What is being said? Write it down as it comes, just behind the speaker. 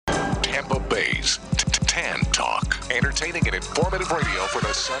Sundays. Tan Talk. Entertaining and informative radio for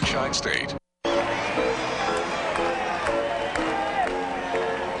the Sunshine State.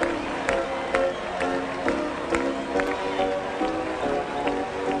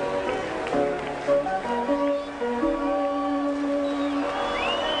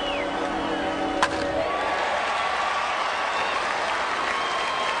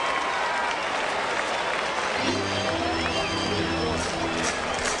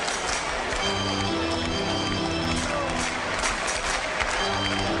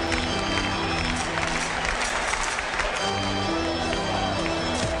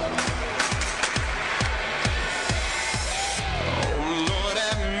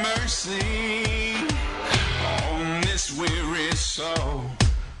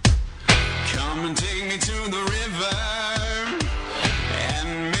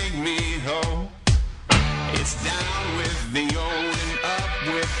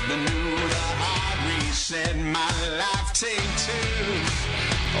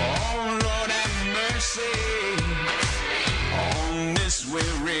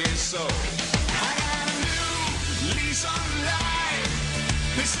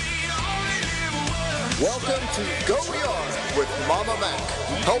 Welcome to Go Yard with Mama Mac,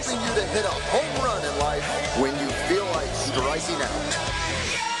 helping you to hit a home run in life when you feel like striking out.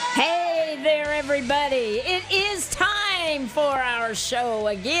 Hey there, everybody. It is time for our show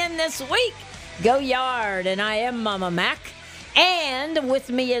again this week, Go Yard, and I am Mama Mac. And with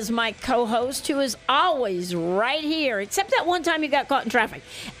me is my co-host, who is always right here, except that one time you got caught in traffic,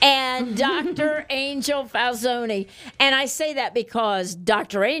 and Dr. Angel Falzoni. And I say that because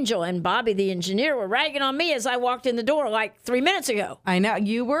Dr. Angel and Bobby, the engineer, were ragging on me as I walked in the door like 3 minutes ago. I know.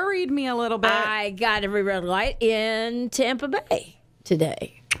 You worried me a little bit. I got every red light in Tampa Bay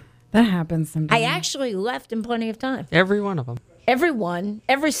today. That happens sometimes. I actually left in plenty of time. Every one of them. Every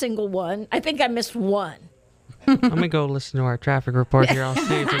single one. I think I missed one. Let me go listen to our traffic report here. I'll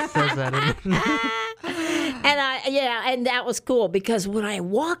see if it says that. And that was cool because when I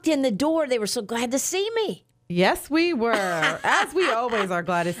walked in the door, they were so glad to see me. Yes, we were. As we always are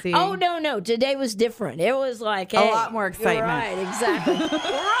glad to see. Oh, no. Today was different. It was like, hey, a lot more excitement. Right, exactly.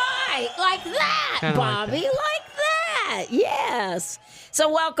 Right, like that, Kinda Bobby, like that. Yes. So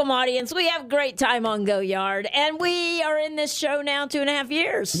welcome, audience. We have a great time on Go Yard, and we are in this show now 2.5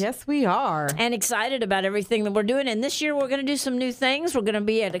 years. Yes, we are. And excited about everything that we're doing. And this year we're going to do some new things. We're going to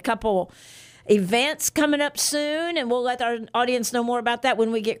be at a couple events coming up soon, and we'll let our audience know more about that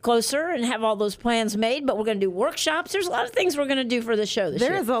when we get closer and have all those plans made. But we're going to do workshops. There's a lot of things we're going to do for the show this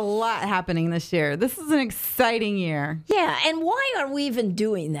year. There is a lot happening this year. This is an exciting year. Yeah, and why are we even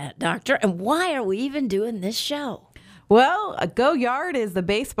doing that, Doctor? And why are we even doing this show? Well, a Go Yard is the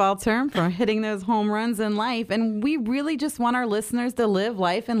baseball term for hitting those home runs in life, and we really just want our listeners to live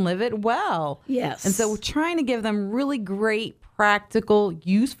life and live it well. Yes. And so we're trying to give them really great, practical,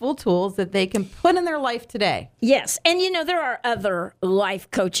 useful tools that they can put in their life today. Yes. And, there are other life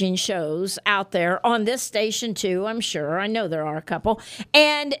coaching shows out there on this station, too, I'm sure. I know there are a couple.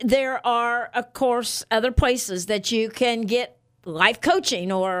 And there are, of course, other places that you can get life coaching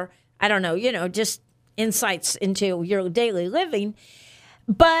or, I don't know, just insights into your daily living.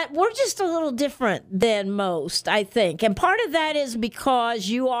 But we're just a little different than most, I think. And part of that is because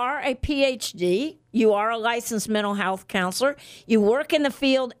you are a PhD. You are a licensed mental health counselor. You work in the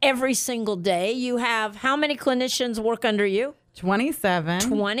field every single day. You have how many clinicians work under you? 27.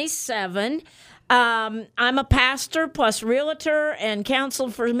 27. I'm a pastor plus realtor and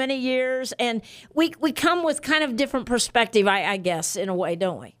counseled for many years. And we come with kind of different perspective, I guess, in a way,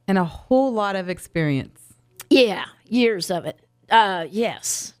 don't we? And a whole lot of experience. Yeah, years of it.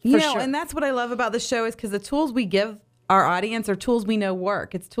 Yes, for sure. And that's what I love about the show is because the tools we give our audience are tools we know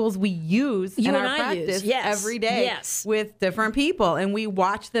work. It's tools we use in our practice every day with different people, and we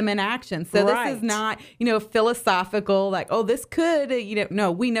watch them in action. So this is not, philosophical, like, oh, this could,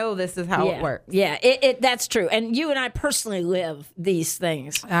 no, we know this is how it works. Yeah, that's true. And you and I personally live these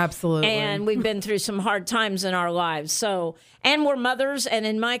things. Absolutely. And we've been through some hard times in our lives. So, and we're mothers, and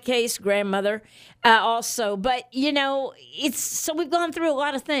in my case, grandmother also. But, so we've gone through a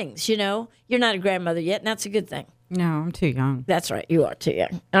lot of things, You're not a grandmother yet, and that's a good thing. No, I'm too young. That's right. You are too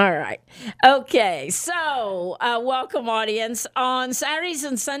young. All right. Okay. So, welcome, audience. On Saturdays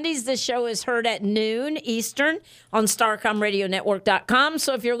and Sundays, this show is heard at noon Eastern on StarComRadioNetwork.com.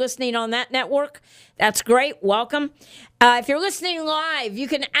 So, if you're listening on that network, that's great. Welcome. If you're listening live, you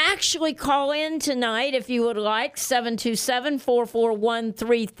can actually call in tonight if you would like,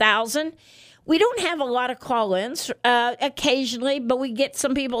 727-441-3000. We don't have a lot of call-ins occasionally, but we get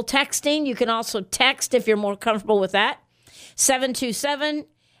some people texting. You can also text if you're more comfortable with that. 727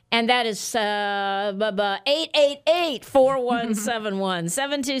 And that is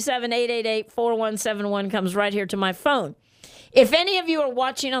 888-4171. 727-888-4171 comes right here to my phone. If any of you are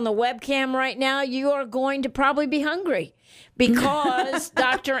watching on the webcam right now, you are going to probably be hungry because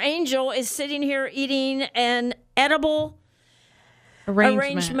Dr. Angel is sitting here eating an edible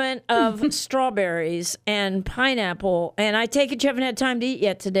arrangement of strawberries and pineapple. And I take it you haven't had time to eat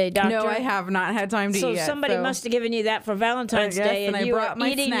yet today, Doctor. No, I have not had time to eat yet. So somebody must have given you that for Valentine's Day, and you were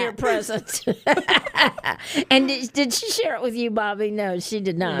eating your present. And did she share it with you, Bobby? No, she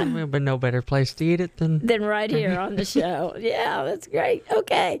did not. But no better place to eat it than right here on the show. Yeah, that's great.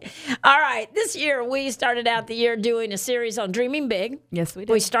 Okay. All right. This year, we started out the year doing a series on dreaming big. Yes, we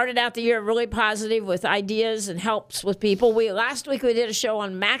did. We started out the year really positive with ideas and helps with people. Last week, we did a show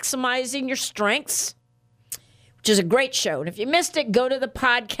on maximizing your strengths, which is a great show. And if you missed it, go to the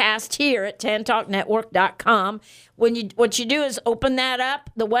podcast here at tantalknetwork.com. What you do is open that up,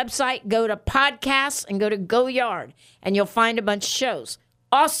 the website, go to podcasts, and go to Go Yard, and you'll find a bunch of shows.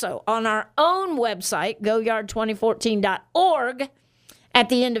 Also, on our own website, goyard2014.org, at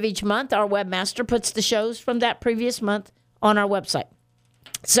the end of each month, our webmaster puts the shows from that previous month on our website.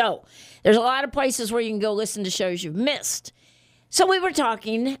 So there's a lot of places where you can go listen to shows you've missed. So we were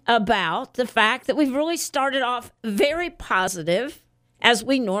talking about the fact that we've really started off very positive, as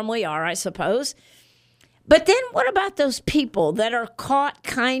we normally are, I suppose. But then what about those people that are caught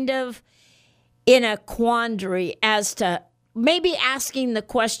kind of in a quandary as to maybe asking the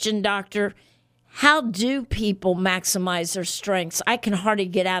question, Doctor, how do people maximize their strengths? I can hardly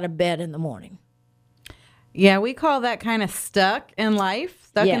get out of bed in the morning. Yeah, we call that kind of stuck in life.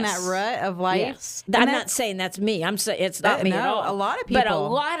 Stuck in that rut of life. Yes. I'm not saying that's me. I'm saying it's not me at all. A lot of people. But a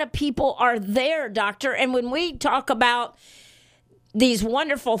lot of people are there, Doctor. And when we talk about these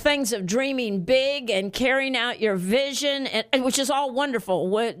wonderful things of dreaming big and carrying out your vision, and which is all wonderful,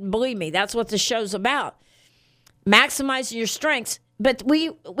 believe me, that's what the show's about. Maximizing your strengths. But we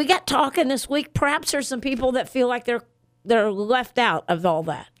got talking this week. Perhaps there's some people that feel like they're left out of all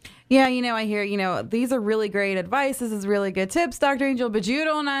that. Yeah, I hear, these are really great advice. This is really good tips, Dr. Angel, but you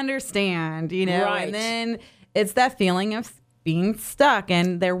don't understand, Right. And then it's that feeling of being stuck,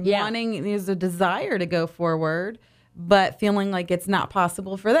 and they're wanting, there's a desire to go forward, but feeling like it's not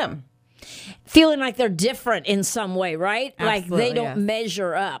possible for them. Feeling like they're different in some way, right? Absolutely, like they don't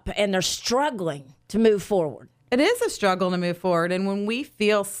measure up, and they're struggling to move forward. It is a struggle to move forward. And when we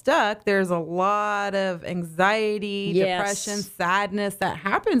feel stuck, there's a lot of anxiety, depression, sadness that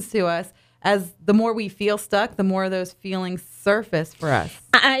happens to us. As the more we feel stuck, the more those feelings surface for us.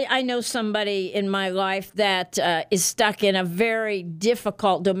 I know somebody in my life that is stuck in a very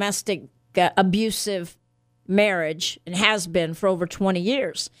difficult domestic abusive marriage and has been for over 20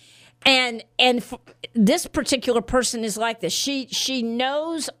 years. And this particular person is like this. She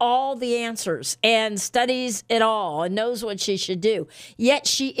knows all the answers and studies it all and knows what she should do. Yet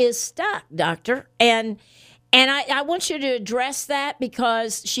she is stuck, Doctor. And I want you to address that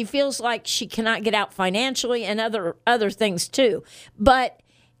because she feels like she cannot get out financially and other things too. But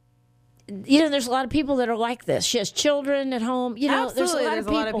there's a lot of people that are like this. She has children at home. Absolutely. There's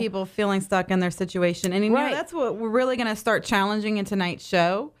a lot of people feeling stuck in their situation. And that's what we're really going to start challenging in tonight's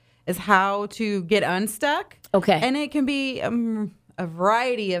show. Is how to get unstuck. Okay. And it can be a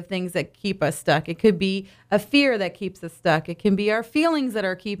variety of things that keep us stuck. It could be a fear that keeps us stuck. It can be our feelings that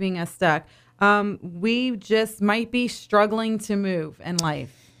are keeping us stuck. We just might be struggling to move in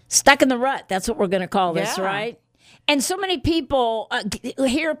life. Stuck in the rut. That's what we're going to call this, right? And so many people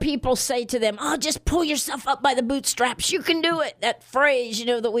hear people say to them, just pull yourself up by the bootstraps. You can do it. That phrase,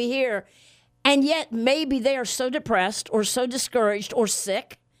 that we hear. And yet maybe they are so depressed or so discouraged or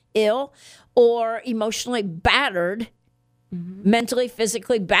sick, ill, or emotionally battered, mentally,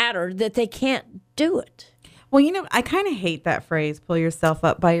 physically battered, that they can't do it. Well, I kind of hate that phrase, pull yourself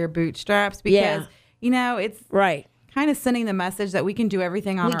up by your bootstraps, because, it's right. kind of sending the message that we can do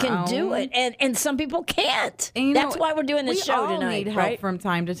everything on our own. We can do it, and some people can't. And that's why we're doing this show tonight. We all need help from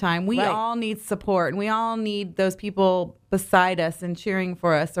time to time. We all need support, and we all need those people beside us and cheering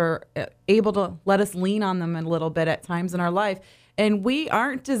for us or able to let us lean on them a little bit at times in our life. And we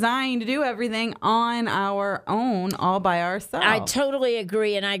aren't designed to do everything on our own, all by ourselves. I totally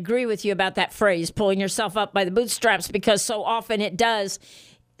agree. And I agree with you about that phrase, pulling yourself up by the bootstraps, because so often it does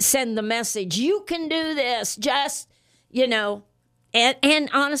send the message, you can do this, just, and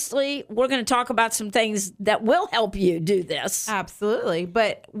honestly, we're going to talk about some things that will help you do this. Absolutely.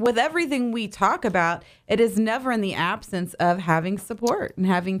 But with everything we talk about, it is never in the absence of having support and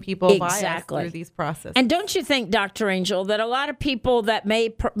having people by us through these processes. And don't you think, Dr. Angel, that a lot of people that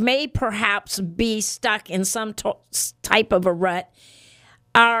may perhaps be stuck in some type of a rut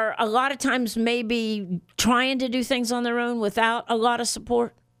are a lot of times maybe trying to do things on their own without a lot of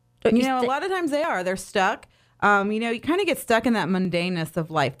support? A lot of times they are. They're stuck. You kind of get stuck in that mundaneness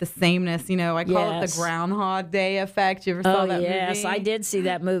of life, the sameness. I call it the Groundhog Day effect. You ever saw that movie? Yes, I did see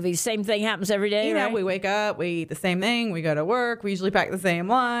that movie. Same thing happens every day, right? We wake up, we eat the same thing, we go to work, we usually pack the same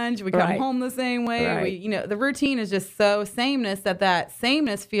lunch, we come home the same way. Right. The routine is just so sameness that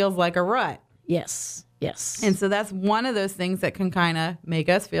sameness feels like a rut. Yes. And so that's one of those things that can kind of make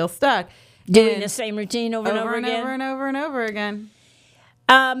us feel stuck. Doing the same routine over and over again? Over and over and over again.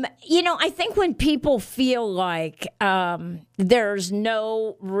 I think when people feel like there's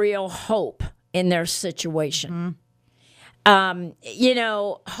no real hope in their situation,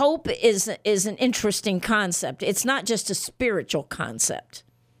 hope is an interesting concept. It's not just a spiritual concept.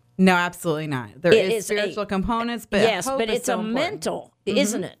 No, absolutely not. There is spiritual components, but hope but it's so a mental,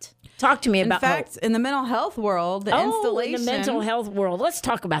 isn't it? Talk to me about hope. In fact, in the mental health world, installation. In the mental health world. Let's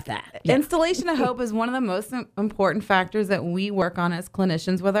talk about that. Yeah. Installation of hope is one of the most important factors that we work on as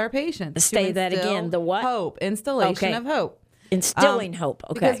clinicians with our patients. Say that again. The what? Hope. Installation of hope. Instilling hope.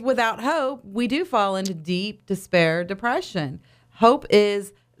 Okay. Because without hope, we do fall into deep despair, depression. Hope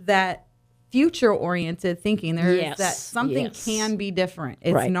is that future-oriented thinking. There is that something can be different.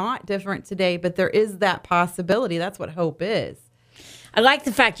 It's not different today, but there is that possibility. That's what hope is. I like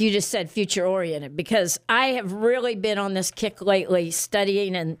the fact you just said future-oriented, because I have really been on this kick lately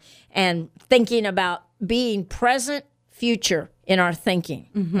studying and thinking about being present, future in our thinking,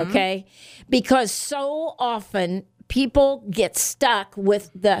 okay? Because so often people get stuck with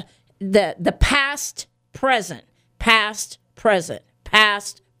the past, present, past, present,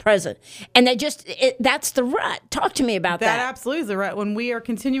 past, present. And they that's the rut. Talk to me about that. That absolutely is the rut. When we are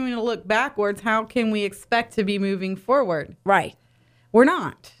continuing to look backwards, how can we expect to be moving forward? Right. We're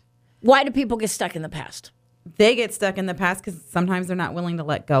not. Why do people get stuck in the past? They get stuck in the past because sometimes they're not willing to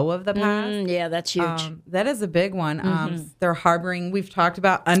let go of the past. Yeah, that's huge. That is a big one. They're harboring, we've talked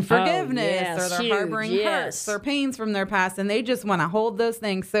about unforgiveness, or they're harboring hurts or pains from their past, and they just want to hold those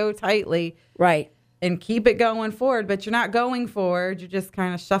things so tightly. Right. And keep it going forward, but you're not going forward. You're just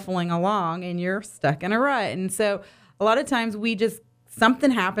kind of shuffling along, and you're stuck in a rut. And so a lot of times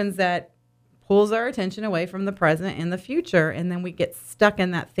something happens that pulls our attention away from the present and the future, and then we get stuck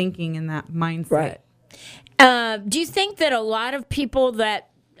in that thinking and that mindset. Right. Do you think that a lot of people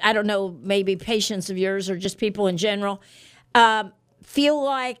that, I don't know, maybe patients of yours or just people in general, feel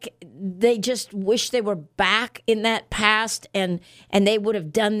like they just wish they were back in that past and they would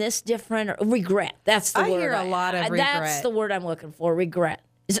have done this different, or regret? That's the word. I hear a lot of regret. That's the word I'm looking for, regret.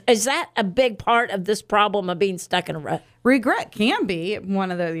 Is that a big part of this problem of being stuck in a rut? Regret can be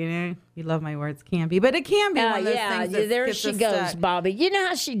one of the, you love my words, can be, but it can be one of those things that there she goes, stuck. Bobby. You know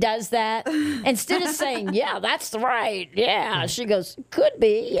how she does that? Instead of saying, yeah, that's right, yeah, she goes, could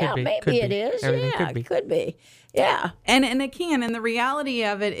be, yeah, maybe it is, yeah, could be. Yeah. And it can. And the reality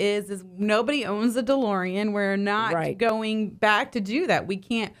of it is nobody owns a DeLorean. We're not going back to do that. We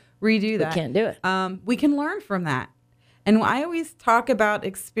can't redo that. We can't do it. We can learn from that. And I always talk about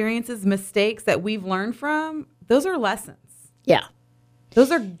experiences, mistakes that we've learned from. Those are lessons. Yeah.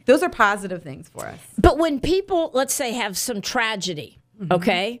 Those are positive things for us. But when people, let's say, have some tragedy,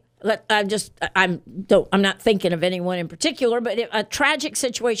 okay? I'm not thinking of anyone in particular, but if a tragic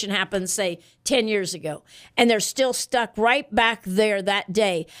situation happens, say 10 years ago, and they're still stuck right back there that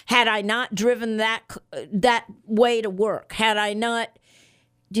day. Had I not driven that way to work, had I not,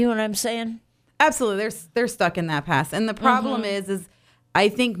 do you know what I'm saying? Absolutely, they're stuck in that past, and the problem is I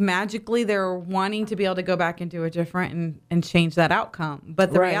think magically they're wanting to be able to go back and do it different and change that outcome.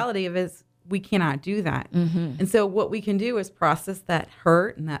 But the reality of it is we cannot do that. And so what we can do is process that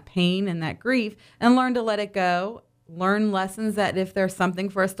hurt and that pain and that grief and learn to let it go, learn lessons that if there's something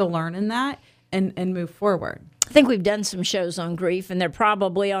for us to learn in that, and move forward. I think we've done some shows on grief, and they're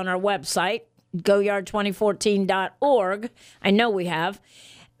probably on our website, goyard2014.org. I know we have.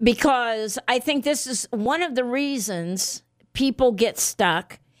 Because I think this is one of the reasons people get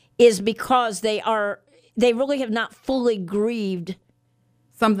stuck is because they really have not fully grieved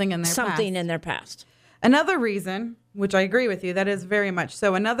something in their past. Another reason, which I agree with you, that is very much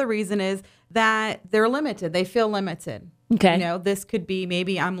so. Another reason is that they're limited. They feel limited. Okay. This could be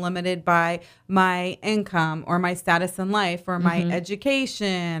maybe I'm limited by my income or my status in life or my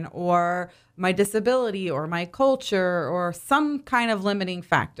education or my disability or my culture or some kind of limiting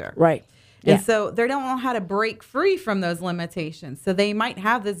factor. Right. And so they don't know how to break free from those limitations. So they might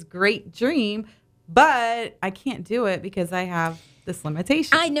have this great dream, but I can't do it because I have this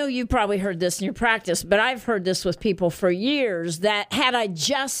limitation. I know you probably heard this in your practice, but I've heard this with people for years, that had I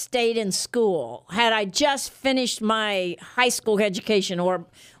just stayed in school, had I just finished my high school education or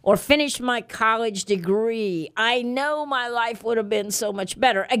finished my college degree, I know my life would have been so much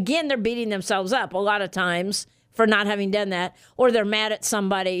better. Again, they're beating themselves up a lot of times for not having done that, or they're mad at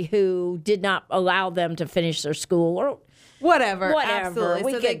somebody who did not allow them to finish their school, or Whatever.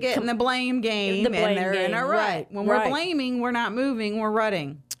 Absolutely. So they get in the blame game, and they're in a rut. Right. When we're blaming, we're not moving, we're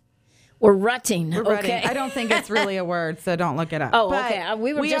rutting. We're rutting. We're rutting. I don't think it's really a word, so don't look it up. Oh, okay.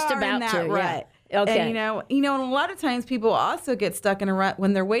 We were just about to. Rut. Yeah. Okay. And and a lot of times people also get stuck in a rut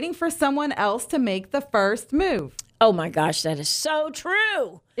when they're waiting for someone else to make the first move. Oh my gosh, that is so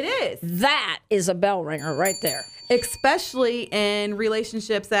true. It is. That is a bell ringer right there. Especially in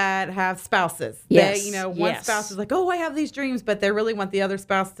relationships that have spouses. Yes. One spouse is like, oh, I have these dreams, but they really want the other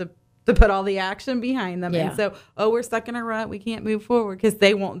spouse to put all the action behind them. Yeah. And so, we're stuck in a rut. We can't move forward because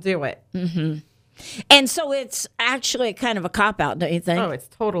they won't do it. Mm-hmm. And so it's actually kind of a cop-out, don't you think? Oh, it's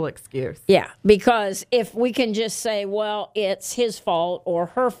total excuse. Yeah, because if we can just say, well, it's his fault or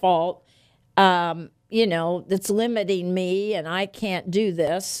her fault, that's limiting me and I can't do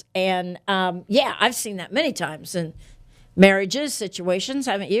this. And I've seen that many times in marriages, situations,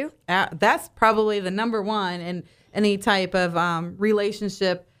 haven't you? That's probably the number one in any type of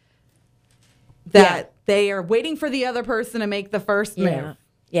relationship that they are waiting for the other person to make the first move.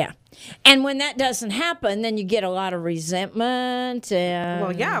 Yeah. And when that doesn't happen, then you get a lot of resentment.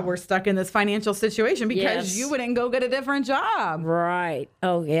 And we're stuck in this financial situation because you wouldn't go get a different job. Right.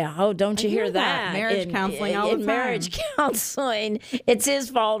 Oh, yeah. Oh, don't you hear that? Marriage counseling all the time. In marriage counseling, it's his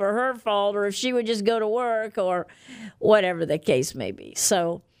fault or her fault, or if she would just go to work or whatever the case may be.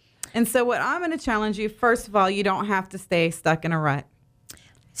 And so what I'm going to challenge you, first of all, you don't have to stay stuck in a rut.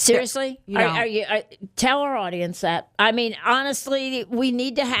 Seriously? Tell our audience that. I mean, honestly, we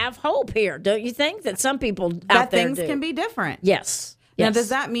need to have hope here, don't you think? That some people out there things can be different. Yes. Now, does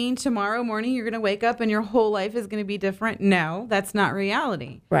that mean tomorrow morning you're going to wake up and your whole life is going to be different? No, that's not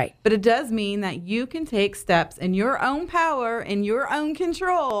reality. Right. But it does mean that you can take steps in your own power, in your own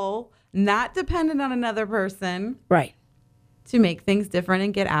control, not dependent on another person. Right. To make things different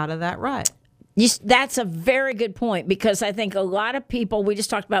and get out of that rut. That's a very good point, because I think a lot of people, we just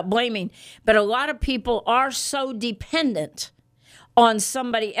talked about blaming, but a lot of people are so dependent on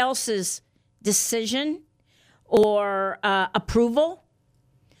somebody else's decision or approval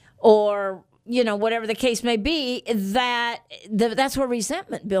or, whatever the case may be, that's where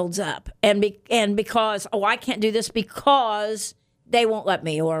resentment builds up. And because, I can't do this because they won't let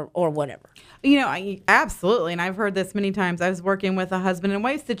me or whatever. Absolutely. And I've heard this many times. I was working with a husband and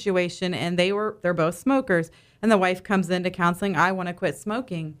wife situation, and they're both smokers. And the wife comes into counseling, I want to quit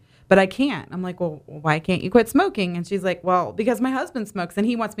smoking, but I can't. I'm like, well, why can't you quit smoking? And she's like, well, because my husband smokes and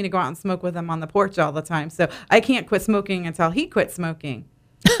he wants me to go out and smoke with him on the porch all the time. So I can't quit smoking until he quits smoking.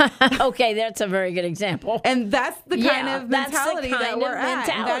 Okay, that's a very good example. And that's the kind of mentality that we're at.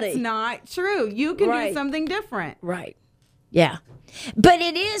 That's not true. You can do something different. Right. Yeah. But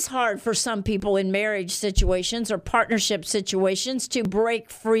it is hard for some people in marriage situations or partnership situations to break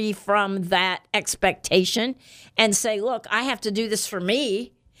free from that expectation and say, look, I have to do this for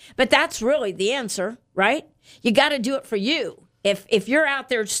me. But that's really the answer, right? You got to do it for you. If you're out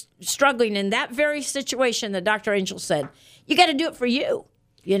there struggling in that very situation that Dr. Angel said, you got to do it for you.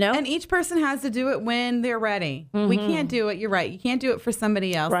 And each person has to do it when they're ready. Mm-hmm. We can't do it. You're right. You can't do it for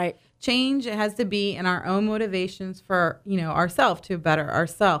somebody else. Right. Change, it has to be in our own motivations for, ourselves, to better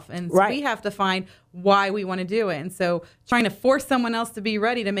ourselves. And so we have to find why we want to do it. And so trying to force someone else to be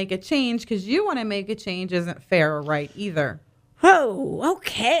ready to make a change because you want to make a change isn't fair or right either. Oh,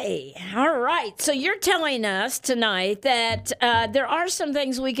 okay. All right. So you're telling us tonight that there are some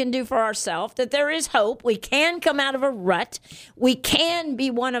things we can do for ourselves, that there is hope. We can come out of a rut. We can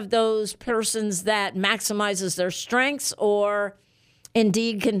be one of those persons that maximizes their strengths or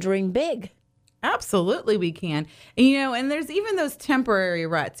indeed can dream big. Absolutely we can. And there's even those temporary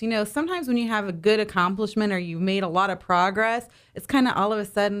ruts. Sometimes when you have a good accomplishment or you've made a lot of progress, it's kind of all of a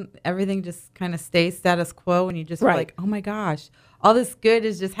sudden everything just kind of stays status quo and you just feel like, oh my gosh, all this good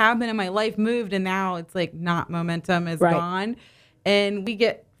has just happened and my life moved and now it's like momentum is gone. And we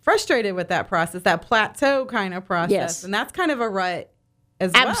get frustrated with that process, that plateau kind of process. Yes. And that's kind of a rut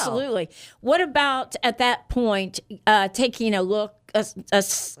as well. Absolutely. What about at that point taking a look,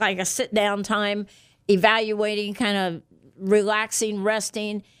 like a sit-down time, evaluating, kind of relaxing,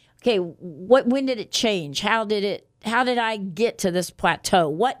 resting. Okay, when did it change? How did I get to this plateau?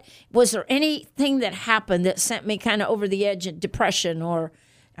 Was there anything that happened that sent me kind of over the edge of depression or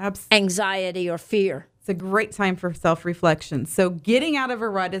anxiety or fear. It's a great time for self-reflection. So getting out of a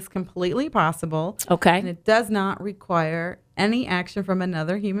rut is completely possible. Okay. And it does not require any action from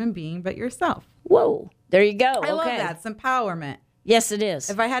another human being but yourself. Whoa. There you go. I love that. It's empowerment. Yes, it is.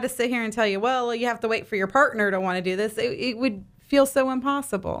 If I had to sit here and tell you, well, you have to wait for your partner to want to do this, it would feel so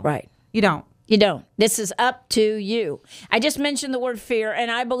impossible. Right. You don't. You don't. This is up to you. I just mentioned the word fear,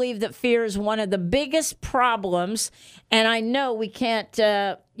 and I believe that fear is one of the biggest problems. And I know we can't,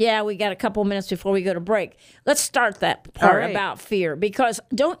 we got a couple minutes before we go to break. Let's start that part about fear. Because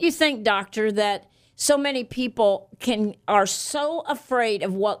don't you think, doctor, that so many people are so afraid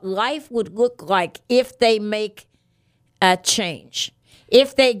of what life would look like if they make a change,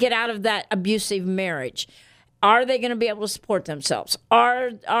 if they get out of that abusive marriage? Are they going to be able to support themselves?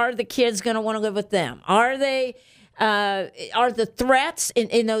 Are the kids going to want to live with them? Are they? Are the threats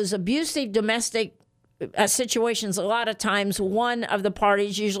in those abusive domestic situations? A lot of times, one of the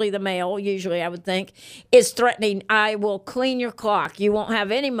parties, usually the male, I would think, is threatening. I will clean your clock. You won't have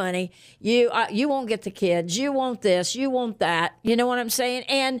any money. You won't get the kids. You want this. You want that. You know what I'm saying?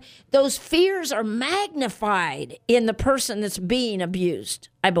 And those fears are magnified in the person that's being abused,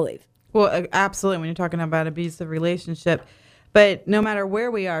 I believe. Well, absolutely, when you're talking about abusive relationship. But no matter where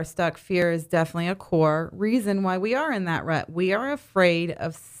we are stuck, fear is definitely a core reason why we are in that rut. We are afraid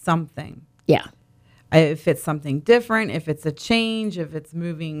of something. Yeah. If it's something different, if it's a change, if it's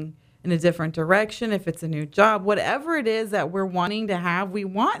moving in a different direction, if it's a new job, whatever it is that we're wanting to have, we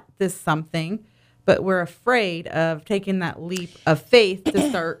want this something, but we're afraid of taking that leap of faith to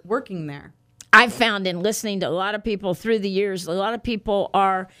start working there. I've found in listening to a lot of people through the years, a lot of people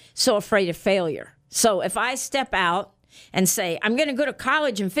are so afraid of failure. So if I step out and say, I'm going to go to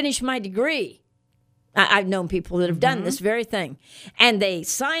college and finish my degree, I've known people that have done this very thing, and they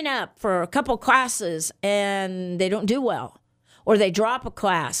sign up for a couple classes and they don't do well, or they drop a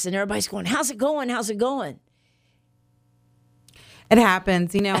class and everybody's going, how's it going? How's it going? It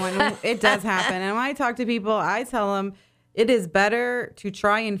happens, and it does happen. And when I talk to people, I tell them, it is better to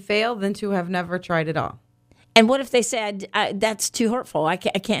try and fail than to have never tried at all. And what if they say, that's too hurtful? I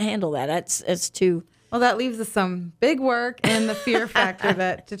can't handle that. It's too... Well, that leaves us some big work and the fear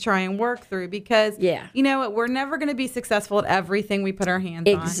factor to try and work through because, you know what, we're never going to be successful at everything we put our hands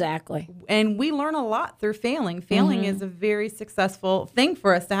on. Exactly. And we learn a lot through failing. Failing is a very successful thing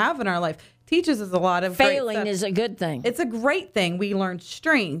for us to have in our life. Teaches us a lot of failing is a good thing. It's a great thing. We learn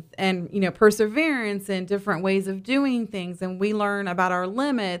strength and perseverance and different ways of doing things, and we learn about our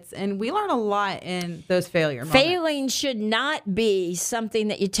limits, and we learn a lot in those failure moments. Failing should not be something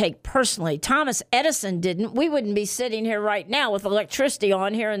that you take personally. Thomas Edison didn't. We wouldn't be sitting here right now with electricity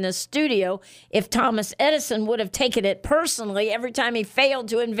on here in this studio if Thomas Edison would have taken it personally every time he failed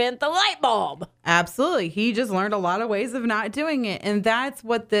to invent the light bulb. Absolutely. He just learned a lot of ways of not doing it, and that's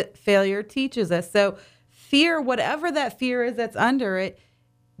what the failure teaches us. So fear, whatever that fear is that's under it,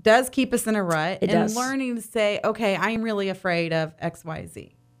 does keep us in a rut. It does. Learning to say, okay, I'm really afraid of X, Y,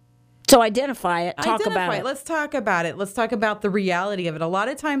 Z. So identify it. Talk about it. Let's talk about it. Let's talk about the reality of it. A lot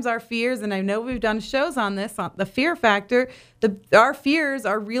of times our fears, and I know we've done shows on this, on the fear factor, our fears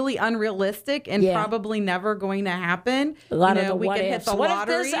are really unrealistic and probably never going to happen. A lot of the we could hit the lottery. What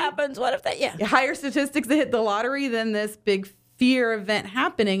if this happens? What if that? Yeah. Higher statistics to hit the lottery than this big fear event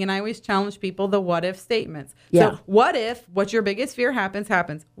happening. And I always challenge people the what if statements. Yeah. So what if what your biggest fear happens?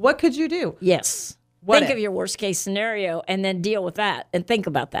 What could you do? Yes. Think of your worst case scenario and then deal with that and think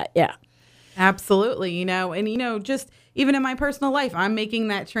about that. Yeah. Absolutely. And, just even in my personal life, I'm making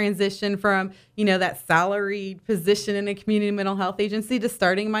that transition from, that salaried position in a community mental health agency to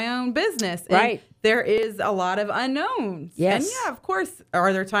starting my own business. And right. There is a lot of unknowns. Yes. And of course,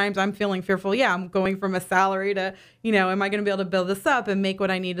 are there times I'm feeling fearful? Yeah, I'm going from a salary to, am I going to be able to build this up and make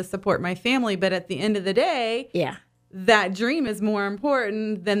what I need to support my family? But at the end of the day, that dream is more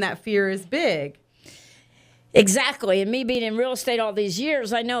important than that fear is big. Exactly. And me being in real estate all these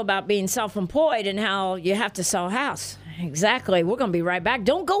years, I know about being self-employed and how you have to sell a house. Exactly. We're going to be right back.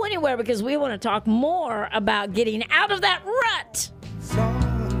 Don't go anywhere because we want to talk more about getting out of that rut.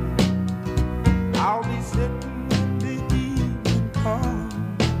 I'll be sitting in the evening car,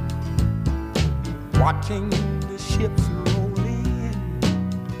 watching the ships roll in.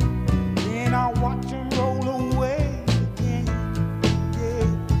 Then I'll watch them roll away again.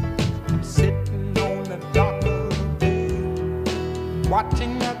 I'm sitting on the dock of the bay,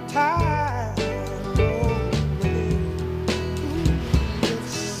 watching the tide roll away.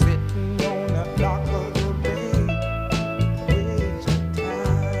 Just sitting on the dock of the bay, wasting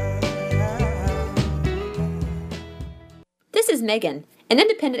time. This is Megan, an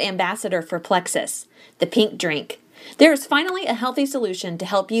independent ambassador for Plexus, the pink drink. There is finally a healthy solution to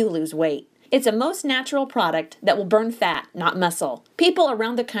help you lose weight. It's a most natural product that will burn fat, not muscle. People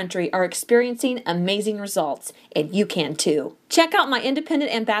around the country are experiencing amazing results, and you can too. Check out my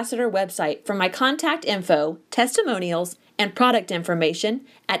Independent Ambassador website for my contact info, testimonials, and product information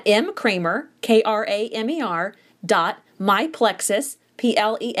at mkramer, Kramer, myplexus,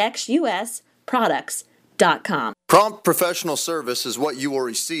 Plexus, products.com. Prompt professional service is what you will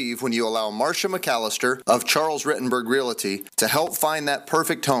receive when you allow Marcia McAllister of Charles Rittenberg Realty to help find that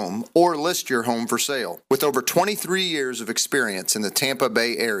perfect home or list your home for sale. With over 23 years of experience in the Tampa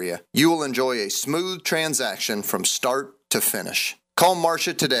Bay area, you will enjoy a smooth transaction from start to finish. Call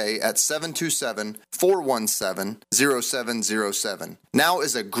Marcia today at 727-417-0707. Now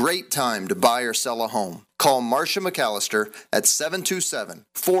is a great time to buy or sell a home. Call Marcia McAllister at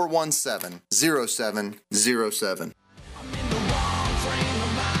 727-417-0707.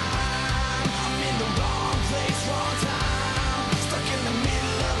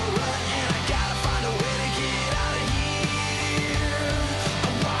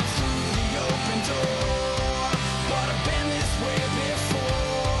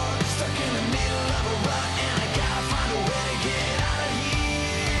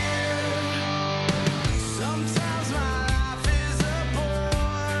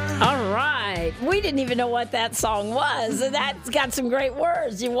 We didn't even know what that song was. And that's got some great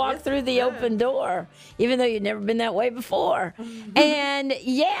words. You walk through the open door, even though you've never been that way before. And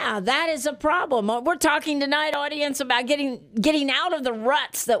yeah, that is a problem. We're talking tonight, audience, about getting out of the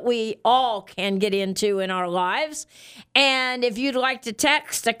ruts that we all can get into in our lives. And if you'd like to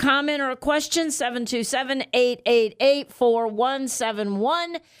text a comment or a question,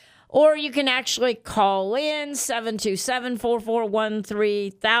 727-888-4171. Or you can actually call in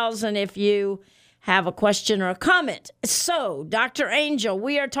 727-441-3000 if you have a question or a comment. So, Dr. Angel,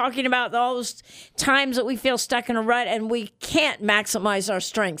 we are talking about those times that we feel stuck in a rut and we can't maximize our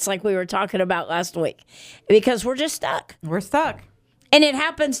strengths like we were talking about last week because we're just stuck. We're stuck. And it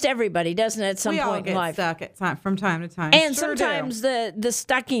happens to everybody, doesn't it, at some point in life? We all get stuck from time to time. And sometimes the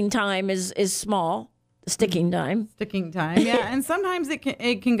stucking time is small. Sticking time, yeah, and sometimes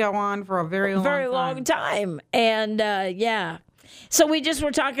it can go on for a very long time, and yeah. So we just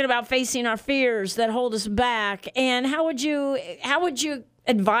were talking about facing our fears that hold us back, and how would you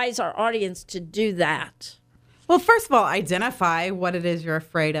advise our audience to do that? Well, first of all, identify what it is you're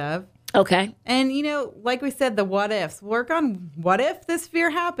afraid of. Okay, and like we said, the what ifs. Work on what if this fear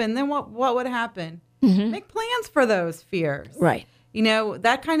happened, then what would happen? Mm-hmm. Make plans for those fears, right?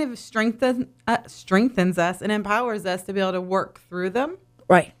 That kind of strengthens us and empowers us to be able to work through them.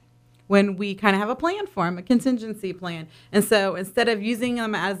 Right. When we kind of have a plan for them, a contingency plan. And so instead of using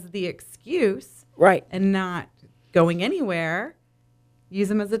them as the excuse right, and not going anywhere, use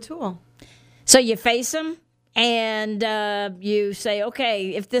them as a tool. So you face them and you say,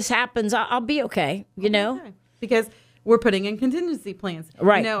 okay, if this happens, I'll be okay, Okay. Because we're putting in contingency plans.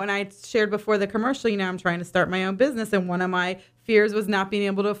 Right. And I shared before the commercial, I'm trying to start my own business. And one of my fears was not being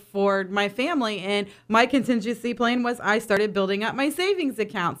able to afford my family. And my contingency plan was I started building up my savings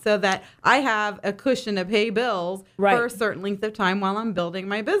account so that I have a cushion to pay bills for a certain length of time while I'm building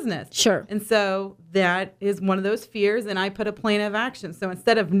my business. Sure. And so that is one of those fears. And I put a plan of action. So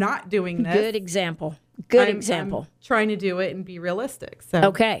instead of not doing this. Good example. I'm trying to do it and be realistic. So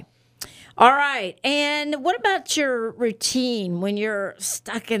okay. All right. And what about your routine when you're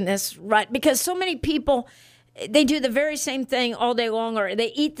stuck in this rut? Because so many people, they do the very same thing all day long, or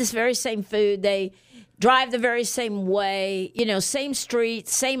they eat this very same food. They drive the very same way, same street,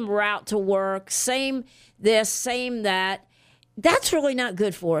 same route to work, same this, same that. That's really not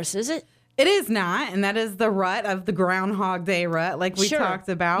good for us, is it? It is not. And that is the rut of the Groundhog Day rut, like we talked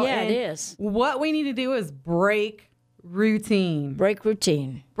about. Yeah, it is. What we need to do is break routine. Break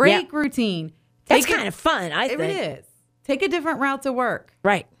routine. That's kind of fun, I think. It is. Take a different route to work.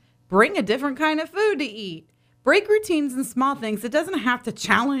 Right. Bring a different kind of food to eat. Break routines and small things. It doesn't have to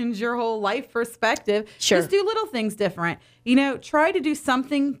challenge your whole life perspective. Sure. Just do little things different. Try to do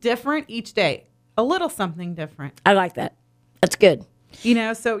something different each day. A little something different. I like that. That's good.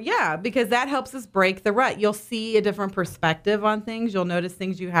 Because that helps us break the rut. You'll see a different perspective on things. You'll notice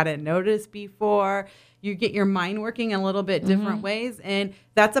things you hadn't noticed before. You get your mind working in a little bit different ways, and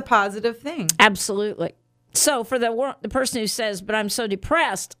that's a positive thing. Absolutely. So for the person who says, but I'm so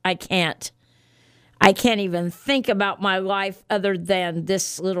depressed, I can't even think about my life other than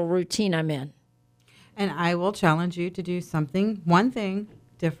this little routine I'm in. And I will challenge you to do one thing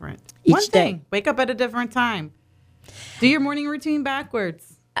different. Each day. Wake up at a different time. Do your morning routine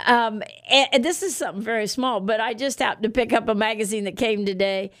backwards. And this is something very small, but I just happened to pick up a magazine that came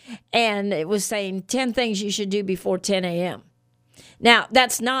today, and it was saying 10 things you should do before 10 a.m. Now,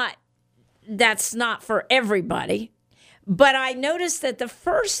 that's not for everybody, but I noticed that the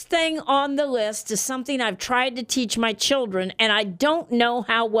first thing on the list is something I've tried to teach my children, and I don't know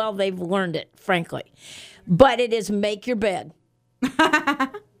how well they've learned it, frankly, but it is make your bed.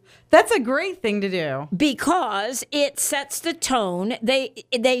 That's a great thing to do. Because it sets the tone.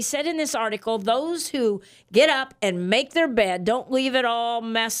 They said in this article, those who get up and make their bed, don't leave it all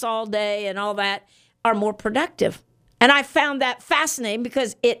mess all day and all that, are more productive. And I found that fascinating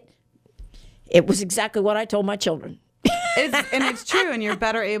because it was exactly what I told my children. It's true, and you're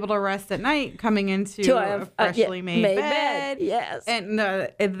better able to rest at night coming into a freshly made bed. Yes. And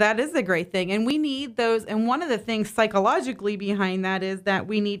that is a great thing. And we need those. And one of the things psychologically behind that is that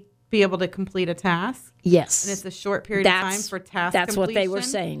we need be able to complete a task. Yes. And it's a short period of time for task That's completion. what they were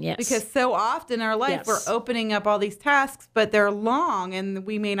saying, yes. Because so often in our life, we're opening up all these tasks, but they're long, and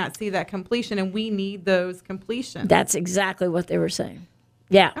we may not see that completion, and we need those completions. That's exactly what they were saying.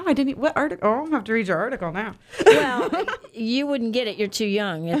 Yeah. Oh, I didn't. What article? Oh, I'll have to read your article now. Well, you wouldn't get it. You're too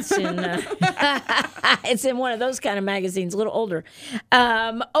young. It's in it's in one of those kind of magazines, a little older.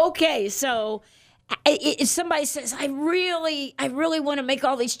 Okay, so if somebody says, I really want to make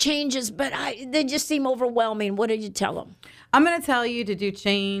all these changes, but they just seem overwhelming, what do you tell them? I'm going to tell you to do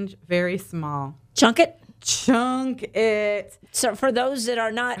change very small. Chunk it? Chunk it. So for those that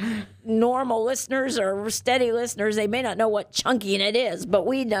are not normal listeners or steady listeners, they may not know what chunking it is, but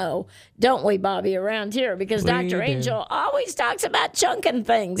we know, don't we, Bobby, around here? Because Dr. Angel always talks about chunking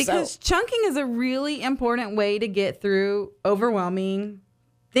things. Because chunking is a really important way to get through overwhelming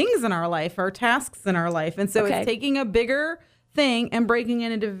things in our life, or tasks in our life. And so it's taking a bigger thing and breaking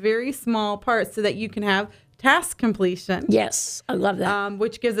it into very small parts so that you can have task completion. Yes, I love that.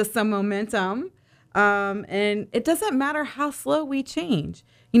 Which gives us some momentum. And it doesn't matter how slow we change.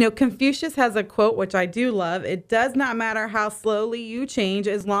 You know, Confucius has a quote, which I do love. It does not matter how slowly you change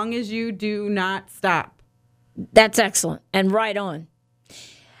as long as you do not stop. That's excellent. And right on.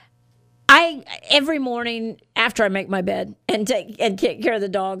 Every morning after I make my bed and take care of the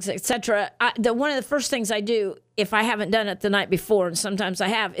dogs, etc., one of the first things I do, if I haven't done it the night before, and sometimes I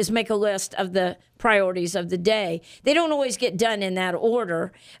have, is make a list of the priorities of the day. They don't always get done in that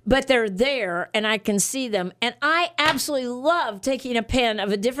order, but they're there and I can see them. And I absolutely love taking a pen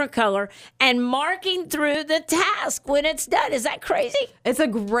of a different color and marking through the task when it's done. Is that crazy? It's a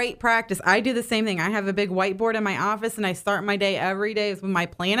great practice. I do the same thing. I have a big whiteboard in my office and I start my day every day with my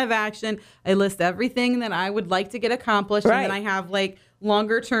plan of action. I list everything that I would like to get accomplished. Right. And then I have like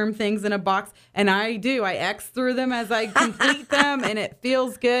longer term things in a box, and I X through them as I complete them, and it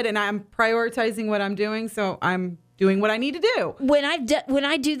feels good, and I'm prioritizing what I'm doing, so I'm doing what I need to do. When I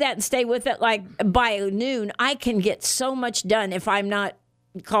do that and stay with it, like by noon, I can get so much done if I'm not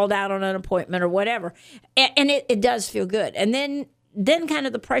called out on an appointment or whatever, and it does feel good. And then kind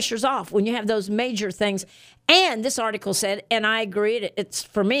of the pressure's off when you have those major things. And this article said, and I agree, it's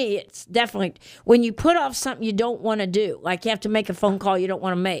for me, it's definitely when you put off something you don't want to do, like you have to make a phone call you don't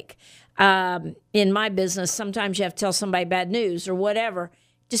want to make. In my business, sometimes you have to tell somebody bad news or whatever.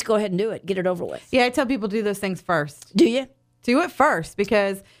 Just go ahead and do it. Get it over with. Yeah, I tell people do those things first. Do you? Do it first,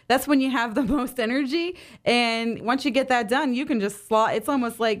 because that's when you have the most energy. And once you get that done, you can just slot. It's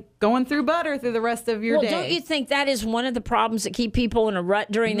almost like going through butter through the rest of your day. Well, don't you think that is one of the problems that keep people in a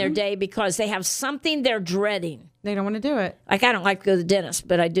rut during their day, because they have something they're dreading? They don't want to do it. Like, I don't like to go to the dentist,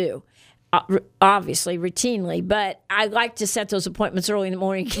 but I do. Obviously, routinely, but I like to set those appointments early in the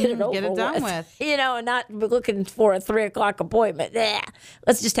morning and get it over Get it done with. You know, and not looking for a 3:00 appointment.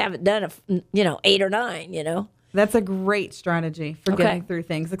 Let's just have it done at 8 or 9, That's a great strategy for getting through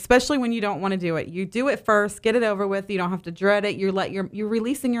things, especially when you don't want to do it. You do it first, get it over with. You don't have to dread it. You're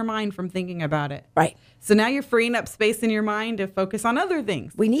releasing your mind from thinking about it. Right. So now you're freeing up space in your mind to focus on other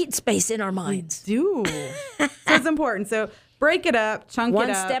things. We need space in our minds. We do. So it's important. So break it up, chunk it up.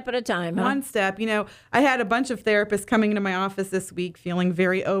 One step at a time, huh? One step. I had a bunch of therapists coming into my office this week feeling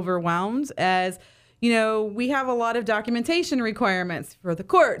very overwhelmed as we have a lot of documentation requirements for the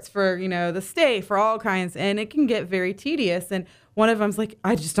courts, for, the state, for all kinds, and it can get very tedious. And one of them's like,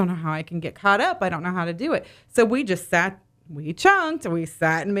 I just don't know how I can get caught up. I don't know how to do it. So we just sat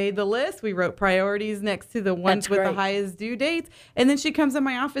and made the list. We wrote priorities next to the ones with the highest due dates. And then she comes in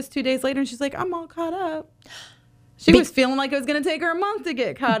my office 2 days later and she's like, I'm all caught up. She was feeling like it was going to take her a month to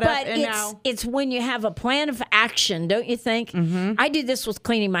get caught up. But it's when you have a plan of action, don't you think? Mm-hmm. I do this with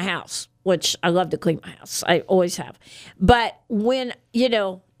cleaning my house, which I love to clean my house. I always have. But when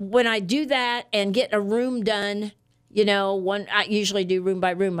I do that and get a room done, I usually do room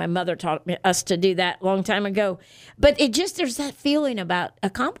by room. My mother taught us to do that a long time ago. But there's that feeling about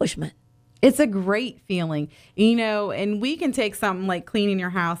accomplishment. It's a great feeling, and we can take something like cleaning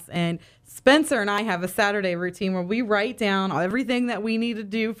your house, and Spencer and I have a Saturday routine where we write down everything that we need to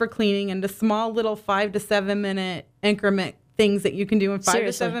do for cleaning into small little 5 to 7 minute increment things that you can do in 5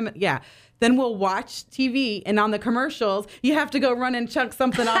 to 7 minutes. Yeah. Then we'll watch TV, and on the commercials, you have to go run and chunk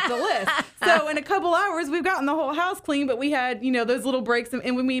something off the list. So in a couple hours, we've gotten the whole house clean, but we had, those little breaks,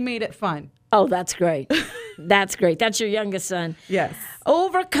 and we made it fun. Oh, that's great. That's great. That's your youngest son. Yes.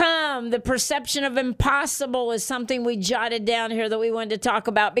 Overcome the perception of impossible is something we jotted down here that we wanted to talk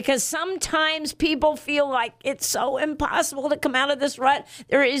about, because sometimes people feel like it's so impossible to come out of this rut.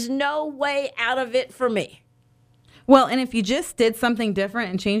 There is no way out of it for me. Well, and if you just did something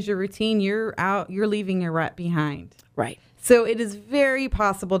different and changed your routine, you're leaving your rut behind. Right. So it is very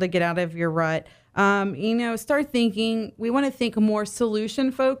possible to get out of your rut. Start thinking, we want to think more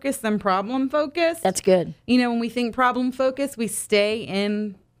solution focused than problem focused. That's good. When we think problem focused, we stay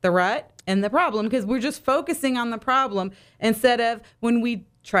in the rut and the problem because we're just focusing on the problem instead of when we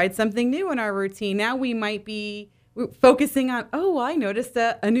tried something new in our routine. Now we might be focusing on, I noticed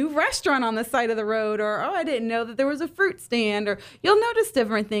a new restaurant on the side of the road, or, I didn't know that there was a fruit stand, or you'll notice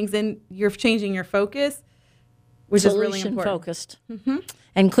different things and you're changing your focus, which is really important. Solution focused. Mm-hmm.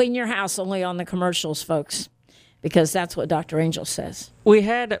 And clean your house only on the commercials, folks, because that's what Dr. Angel says. We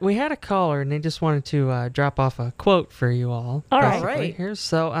had a caller, and they just wanted to drop off a quote for you all. All right. Here.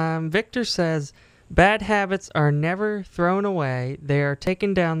 So Victor says, bad habits are never thrown away. They are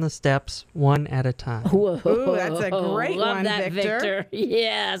taken down the steps one at a time. Whoa, ooh, that's a great Love one, that, Victor.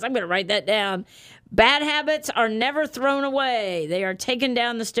 Yes, I'm going to write that down. Bad habits are never thrown away. They are taken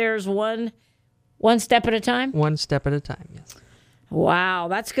down the stairs one step at a time? One step at a time, yes. Wow,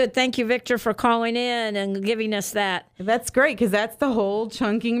 that's good. Thank you, Victor, for calling in and giving us that. That's great, because that's the whole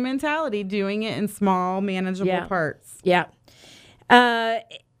chunking mentality, doing it in small, manageable parts. Yeah.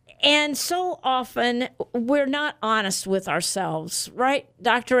 And so often we're not honest with ourselves, right,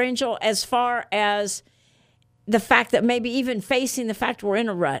 Dr. Angel, as far as the fact that maybe even facing the fact we're in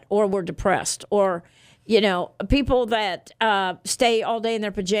a rut or we're depressed, or, people that stay all day in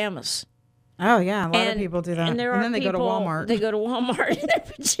their pajamas. Oh, yeah. A lot of people do that. And then they go to Walmart. They go to Walmart in their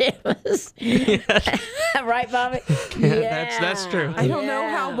pajamas. Right, Bobby? Yeah, that's true. I don't know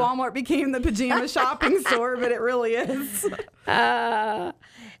how Walmart became the pajama shopping store, but it really is.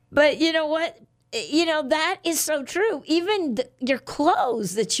 But you know what? That is so true. Even your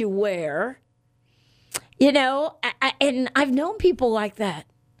clothes that you wear, and I've known people like that.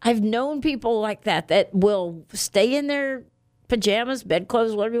 That will stay in their pajamas,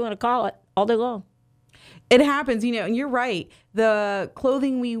 bedclothes, whatever you want to call it, all day long. It happens, and you're right. The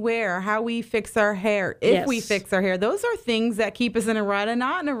clothing we wear, how we fix our hair, if we fix our hair, those are things that keep us in a rut and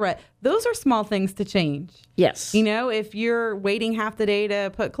not in a rut. Those are small things to change. Yes. If you're waiting half the day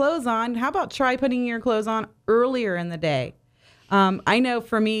to put clothes on, how about try putting your clothes on earlier in the day? I know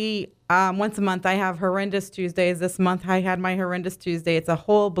for me, once a month I have Horrendous Tuesdays. This month I had my Horrendous Tuesday. It's a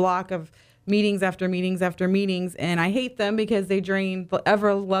whole block of meetings after meetings after meetings, and I hate them because they drain the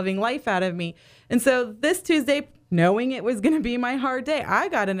ever-loving life out of me. And so this Tuesday, knowing it was going to be my hard day, I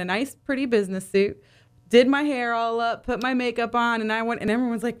got in a nice, pretty business suit, did my hair all up, put my makeup on, and I went, and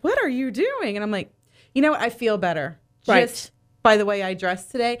everyone's like, "What are you doing?" And I'm like, you know what? I feel better. Right. Just by the way I dressed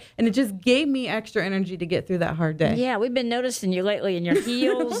today, and it just gave me extra energy to get through that hard day. Yeah, we've been noticing you lately in your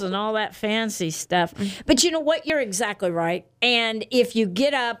heels and all that fancy stuff. But you know what? You're exactly right. And if you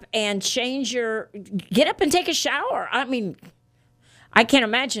get up and get up and take a shower. I mean, I can't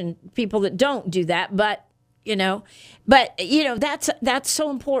imagine people that don't do that, but that's so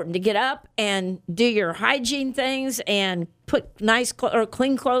important to get up and do your hygiene things and put nice or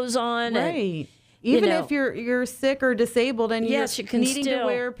clean clothes on. Right. Even if you're sick or disabled and you're needing to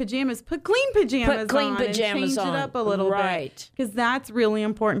wear pajamas, put clean pajamas on and change it up a little bit. Because that's really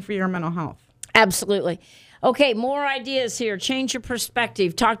important for your mental health. Absolutely. Okay, more ideas here. Change your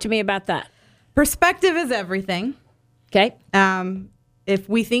perspective. Talk to me about that. Perspective is everything. Okay. If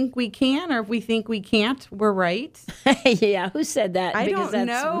we think we can or if we think we can't, we're right. Yeah, who said that? I don't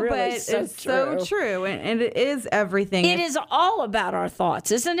know, really but it's so true. And it is everything. It is all about our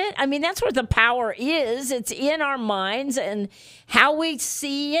thoughts, isn't it? I mean, that's where the power is. It's in our minds and how we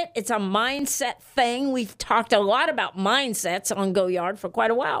see it. It's a mindset thing. We've talked a lot about mindsets on Go Yard for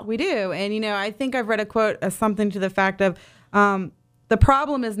quite a while. We do. And, I think I've read a quote, something to the fact of the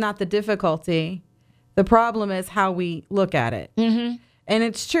problem is not the difficulty. The problem is how we look at it. Mm-hmm. And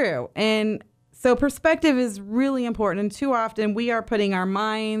it's true. And So perspective is really important. And too often we are putting our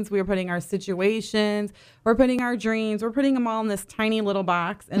minds, we are putting our situations, we're putting our dreams, we're putting them all in this tiny little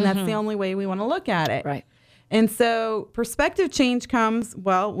box. And that's the only way we want to look at it. Right. And so perspective change comes,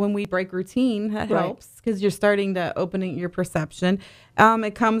 well, when we break routine, that helps because you're starting to open your perception.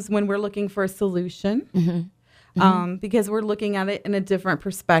 It comes when we're looking for a solution. Because we're looking at it in a different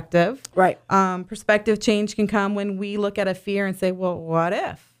perspective. Right. Perspective change can come when we look at a fear and say, well, what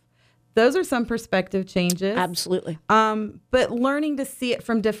if? Those are some perspective changes. Absolutely. But learning to see it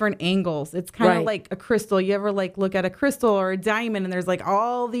from different angles. It's kind of like a crystal. You ever look at a crystal or a diamond and there's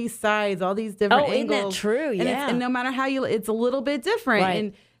all these sides, all these different angles. Isn't that true? Yeah. And no matter how it's a little bit different. Right.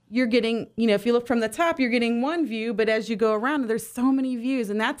 And you're getting, if you look from the top, you're getting one view, but as you go around, there's so many views,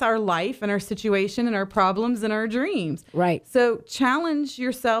 and that's our life and our situation and our problems and our dreams. Right. So challenge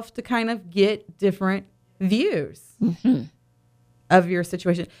yourself to kind of get different views of your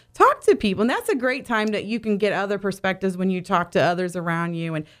situation. Talk to people, and that's a great time that you can get other perspectives when you talk to others around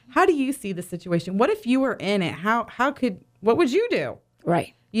you. And how do you see the situation? What if you were in it? What would you do?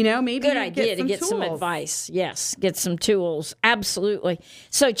 Right. Maybe good idea to get some advice. Yes, get some tools. Absolutely.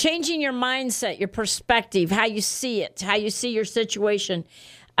 So changing your mindset, your perspective, how you see it, how you see your situation.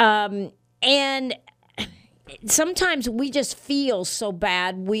 And sometimes we just feel so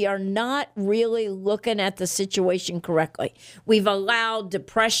bad. We are not really looking at the situation correctly. We've allowed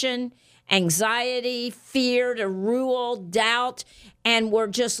depression, anxiety, fear to rule, doubt, and we're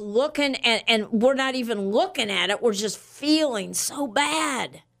just looking and we're not even looking at it. We're just feeling so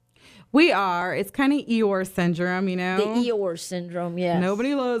bad. We are. It's kind of Eeyore syndrome, The Eeyore syndrome, yes.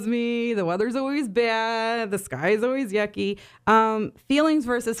 Nobody loves me. The weather's always bad. The sky's always yucky. Feelings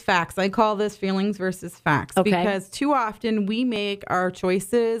versus facts. I call this feelings versus facts because too often we make our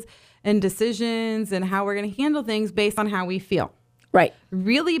choices and decisions and how we're going to handle things based on how we feel. Right.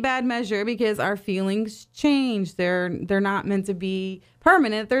 Really bad measure because our feelings change. They're not meant to be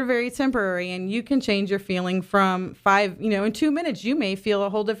permanent. They're very temporary, and you can change your feeling from in 2 minutes, you may feel a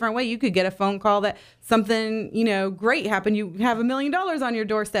whole different way. You could get a phone call that something, great happened. You have $1 million on your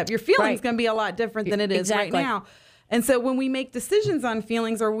doorstep. Your feeling's going to be a lot different than it is right now. And so when we make decisions on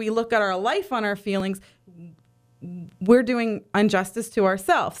feelings or we look at our life on our feelings, we're doing injustice to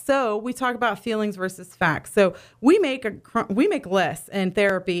ourselves. So we talk about feelings versus facts. So we make lists in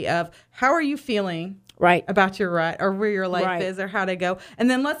therapy of how are you feeling about your rut or where your life is or how to go. And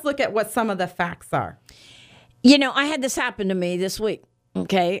then let's look at what some of the facts are. I had this happen to me this week.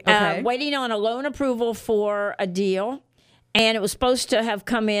 Okay. Waiting on a loan approval for a deal, and it was supposed to have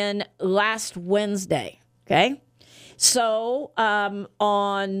come in last Wednesday. Okay. So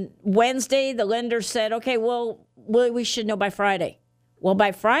on Wednesday, the lender said, okay, well, we should know by Friday. Well,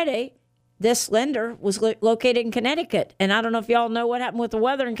 by Friday, this lender was located in Connecticut. And I don't know if y'all know what happened with the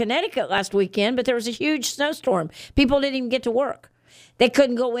weather in Connecticut last weekend, but there was a huge snowstorm. People didn't even get to work. They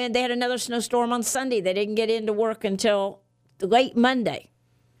couldn't go in. They had another snowstorm on Sunday. They didn't get into work until late Monday.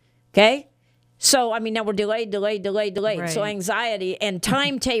 Okay? So, now we're delayed. Right. So anxiety and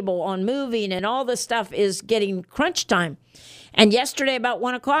timetable on moving and all this stuff is getting crunch time. And yesterday about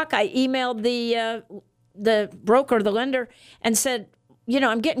 1 o'clock, I emailed the broker, the lender, and said,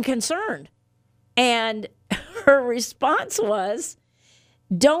 I'm getting concerned. And her response was,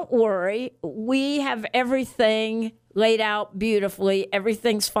 don't worry. We have everything laid out beautifully.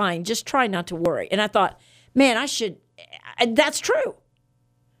 Everything's fine. Just try not to worry. And I thought, man, that's true.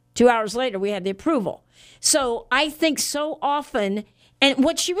 2 hours later, we had the approval. So I think so often, and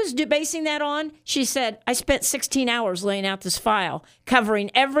what she was basing that on, she said, I spent 16 hours laying out this file,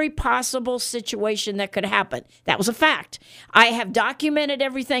 covering every possible situation that could happen. That was a fact. I have documented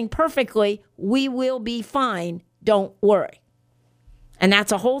everything perfectly. We will be fine. Don't worry. And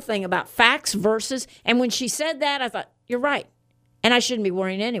that's a whole thing about facts versus, and when she said that, I thought, you're right. And I shouldn't be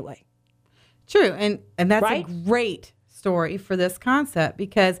worrying anyway. True. And that's a great story for this concept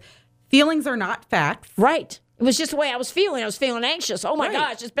because feelings are not facts. Right. It was just the way I was feeling. I was feeling anxious. Oh, my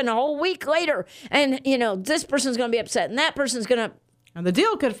gosh, it's been a whole week later. And, this person's going to be upset and that person's going to. And the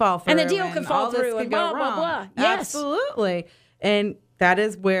deal could fall through. And the deal could fall through and blah, blah, blah. Yes. Absolutely. And that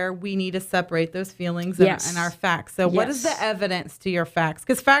is where we need to separate those feelings and our facts. So what is the evidence to your facts?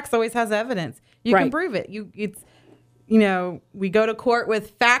 Because facts always has evidence. You can prove it. We go to court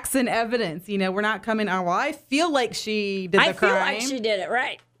with facts and evidence. We're not coming, I feel like she did the crime. I feel like she did it,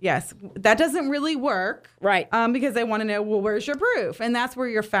 right. Yes, that doesn't really work. Right. Because they want to know, well, where's your proof? And that's where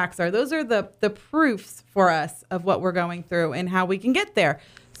your facts are. Those are the proofs for us of what we're going through and how we can get there.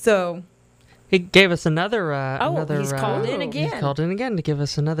 So He gave us another. He's called in again. He's called in again to give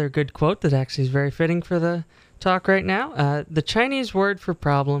us another good quote that actually is very fitting for the talk right now. The Chinese word for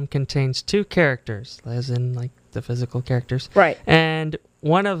problem contains two characters, as in like the physical characters. Right. And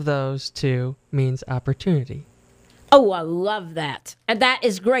one of those two means opportunity. Oh, I love that. And that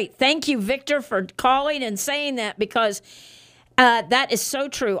is great. Thank you, Victor, for calling and saying that, because that is so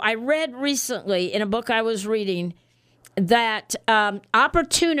true. I read recently in a book I was reading that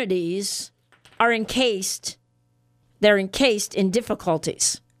opportunities are encased in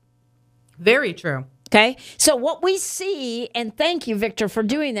difficulties. Very true. Okay, so what we see, and thank you, Victor, for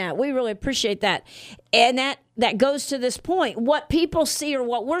doing that. We really appreciate that. And that goes to this point. What people see, or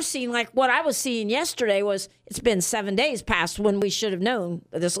what we're seeing, like what I was seeing yesterday, was it's been 7 days past when we should have known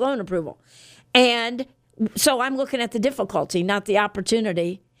this loan approval. And so I'm looking at the difficulty, not the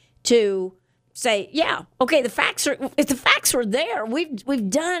opportunity to say, yeah, okay, if the facts are there, we've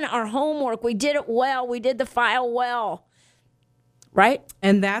done our homework, we did it well, we did the file well. Right?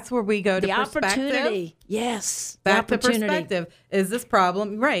 And that's where we go to the perspective. Opportunity. Yes. Back to perspective. Is this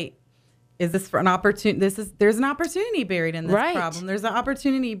problem right? Is this for an opportunity? There's an opportunity buried in this problem. There's an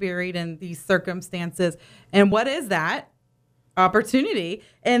opportunity buried in these circumstances. And what is that opportunity?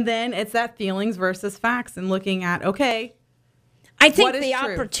 And then it's that feelings versus facts, and looking at, okay, I think the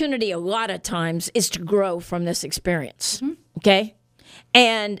opportunity a lot of times is to grow from this experience. Mm-hmm. Okay?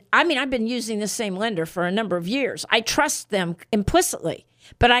 And I mean, I've been using the same lender for a number of years. I trust them implicitly,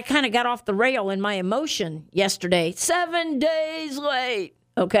 but I kind of got off the rail in my emotion yesterday. 7 days late.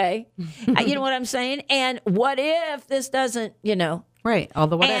 Okay. You know what I'm saying? And what if this doesn't, Right. All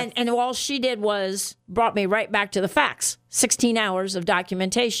the what ifs. And all she did was brought me right back to the facts. 16 hours of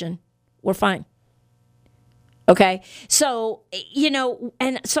documentation. We're fine. Okay. So,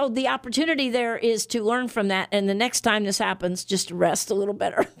 and so the opportunity there is to learn from that. And the next time this happens, just to rest a little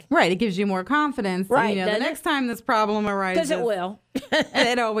better. Right. It gives you more confidence. Right. The next time this problem arises. Because it will. And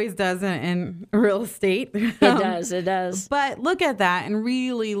it always does in real estate. It does. But look at that and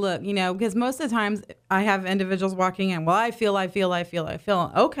really look, because most of the times I have individuals walking in, well, I feel.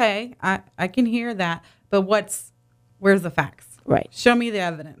 Okay, I can hear that. But where's the facts? Right. Show me the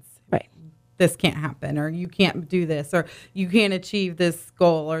evidence. This can't happen, or you can't do this, or you can't achieve this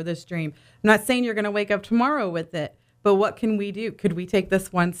goal or this dream. I'm not saying you're going to wake up tomorrow with it, but what can we do? Could we take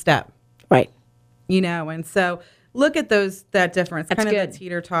this one step? Right. And so look at that difference. That's kind of good. that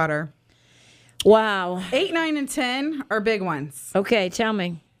teeter-totter. Wow. 8, 9, and 10 are big ones. Okay, tell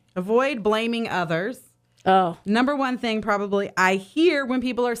me. Avoid blaming others. Oh. Number one thing probably I hear when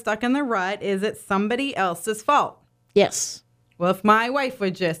people are stuck in the rut is it's somebody else's fault. Yes. Well, if my wife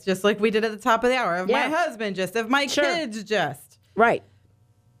would just like we did at the top of the hour, if my husband if my kids just. Right.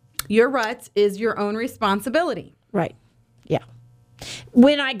 Your rut is your own responsibility. Right. Yeah.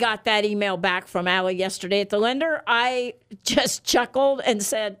 When I got that email back from Allie yesterday at the lender, I just chuckled and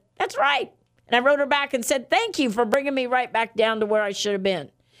said, that's right. And I wrote her back and said, thank you for bringing me right back down to where I should have been.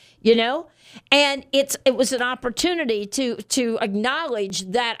 And it was an opportunity to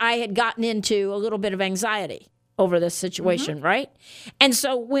acknowledge that I had gotten into a little bit of anxiety over this situation, mm-hmm. right? And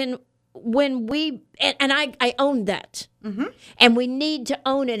so when we, and I owned that. Mm-hmm. And we need to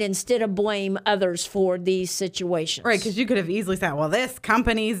own it instead of blame others for these situations. Right, because you could have easily said, well, this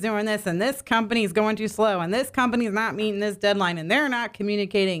company's doing this, and this company's going too slow, and this company's not meeting this deadline, and they're not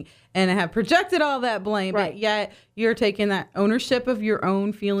communicating, and have projected all that blame. Right. But yet you're taking that ownership of your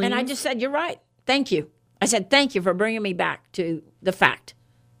own feelings. And I just said, you're right. Thank you. I said, thank you for bringing me back to the fact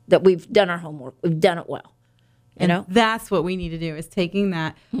that we've done our homework. We've done it well. And that's what we need to do, is taking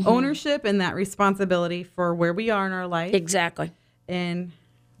that mm-hmm. ownership and that responsibility for where we are in our life. Exactly. And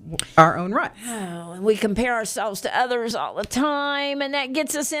our own ruts. Oh, and we compare ourselves to others all the time, and that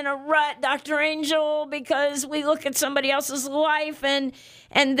gets us in a rut, Dr. Angel, because we look at somebody else's life and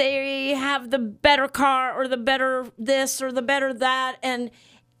they have the better car or the better this or the better that, and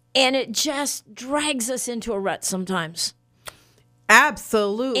it just drags us into a rut sometimes.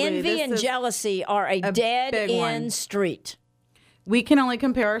 Absolutely. Envy and jealousy are a dead-end street. We can only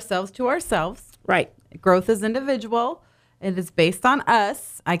compare ourselves to ourselves. Right. Growth is individual. It is based on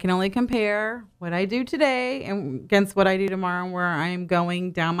us. I can only compare what I do today against what I do tomorrow and where I am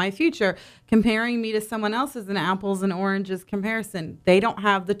going down my future. Comparing me to someone else is an apples and oranges comparison. They don't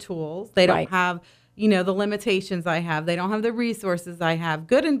have the tools. They don't have, the limitations I have. They don't have the resources I have.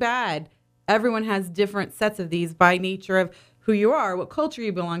 Good and bad. Everyone has different sets of these by nature of who you are, what culture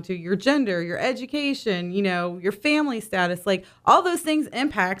you belong to, your gender, your education, your family status. Like, all those things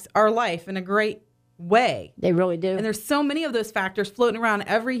impact our life in a great way. They really do. And there's so many of those factors floating around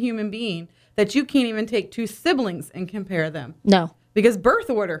every human being that you can't even take two siblings and compare them. No. because birth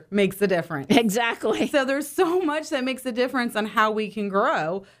order makes a difference. Exactly. So there's so much that makes a difference on how we can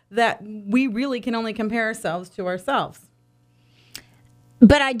grow that we really can only compare ourselves to ourselves.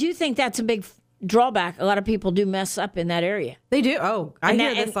 But I do think that's a big drawback. A lot of people do mess up in that area. They do. Oh, I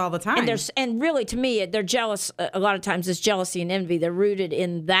hear this all the time. And really, to me, they're jealous. A lot of times it's jealousy and envy. They're rooted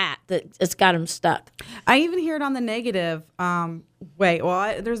in that it's got them stuck. I even hear it on the negative way.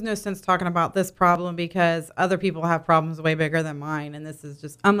 Well, there's no sense talking about this problem because other people have problems way bigger than mine. And this is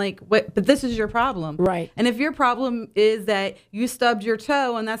just, I'm like, wait, but this is your problem. Right. And if your problem is that you stubbed your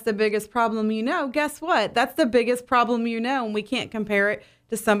toe and that's the biggest problem you know, guess what? That's the biggest problem you know. And we can't compare it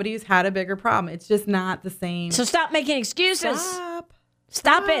to somebody who's had a bigger problem. It's just not the same. So stop making excuses.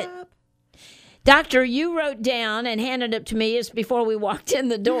 Stop it. Doctor, you wrote down and handed it to me just before we walked in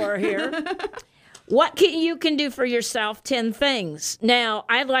the door here. What you can do for yourself, 10 things. Now,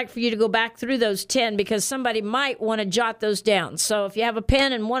 I'd like for you to go back through those 10 because somebody might want to jot those down. So if you have a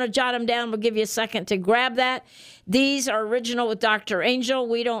pen and want to jot them down, we'll give you a second to grab that. These are original with Dr. Angel.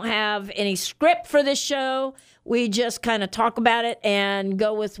 We don't have any script for this show. We just kind of talk about it and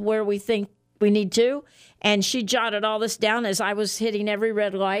go with where we think we need to. And she jotted all this down as I was hitting every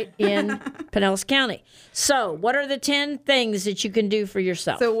red light in Pinellas County. So what are the 10 things that you can do for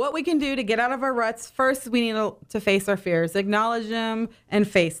yourself? So what we can do to get out of our ruts, first we need to face our fears, acknowledge them and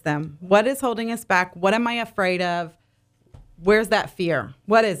face them. What is holding us back? What am I afraid of? Where's that fear?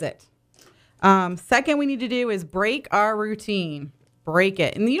 What is it? Second we need to do is break our routine. Break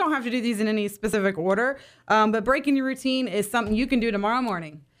it. And you don't have to do these in any specific order, but breaking your routine is something you can do tomorrow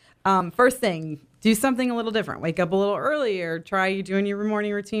morning. First thing, do something a little different. Wake up a little earlier. Try doing your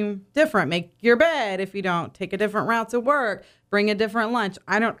morning routine different. Make your bed if you don't. Take a different route to work. Bring a different lunch.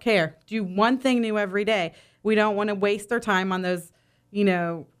 I don't care. Do one thing new every day. We don't want to waste our time on those,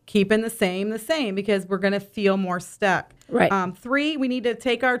 keeping the same because we're going to feel more stuck. Right. 3, we need to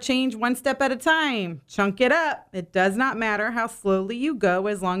take our change one step at a time. Chunk it up. It does not matter how slowly you go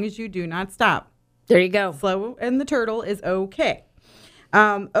as long as you do not stop. There you go. Slow and the turtle is okay.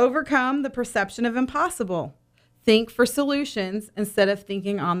 Overcome the perception of impossible. Think for solutions instead of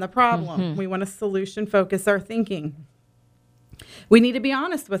thinking on the problem. Mm-hmm. We want to solution focus our thinking. We need to be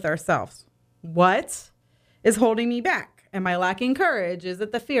honest with ourselves. What is holding me back? Am I lacking courage? Is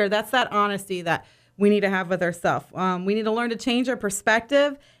it the fear? That's that honesty that we need to have with ourselves. We need to learn to change our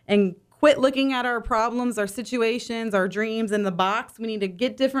perspective and quit looking at our problems, our situations, our dreams in the box. We need to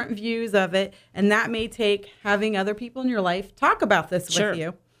get different views of it. And that may take having other people in your life talk about this with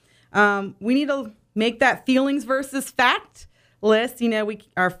you. We need to make that feelings versus fact list.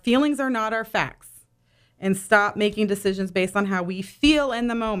 Our feelings are not our facts. And stop making decisions based on how we feel in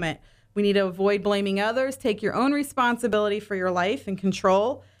the moment. We need to avoid blaming others. Take your own responsibility for your life and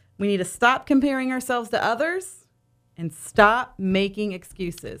control. We need to stop comparing ourselves to others. And stop making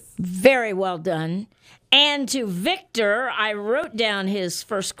excuses. Very well done. And to Victor, I wrote down his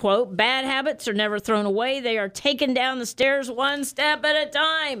first quote. Bad habits are never thrown away. They are taken down the stairs one step at a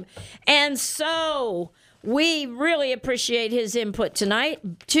time. And so we really appreciate his input tonight.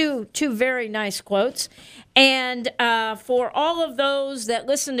 Two very nice quotes. And for all of those that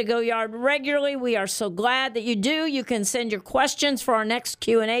listen to Go Yard regularly, we are so glad that you do. You can send your questions for our next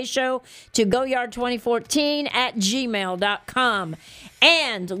Q&A show to goyard2014@gmail.com.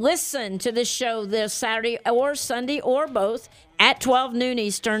 And listen to this show this Saturday or Sunday or both at 12 noon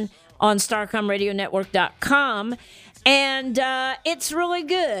Eastern on StarComRadioNetwork.com. And it's really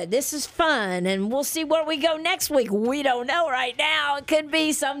good. This is fun, and we'll see where we go next week. We don't know right now. It could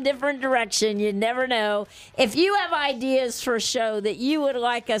be some different direction. You never know. If you have ideas for a show that you would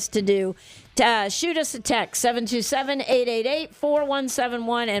like us to do, shoot us a text,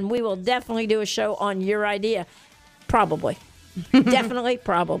 727-888-4171, and we will definitely do a show on your idea. Probably. Definitely,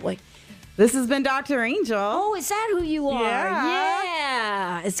 probably. This has been Dr. Angel. Oh, is that who you are?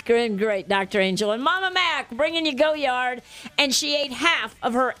 Yeah. It's been great, Dr. Angel. And Mama Mac bringing you Go Yard. And she ate half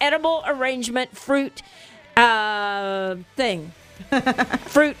of her edible arrangement fruit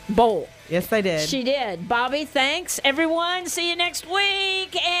fruit bowl. Yes, I did. She did. Bobby, thanks. Everyone, see you next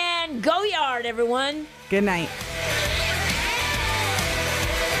week. And Go Yard, everyone. Good night.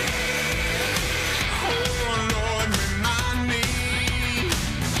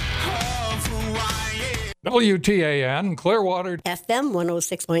 WTAN, Clearwater. FM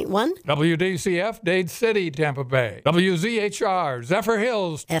 106.1. WDCF, Dade City, Tampa Bay. WZHR, Zephyr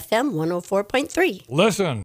Hills. FM 104.3. Listen.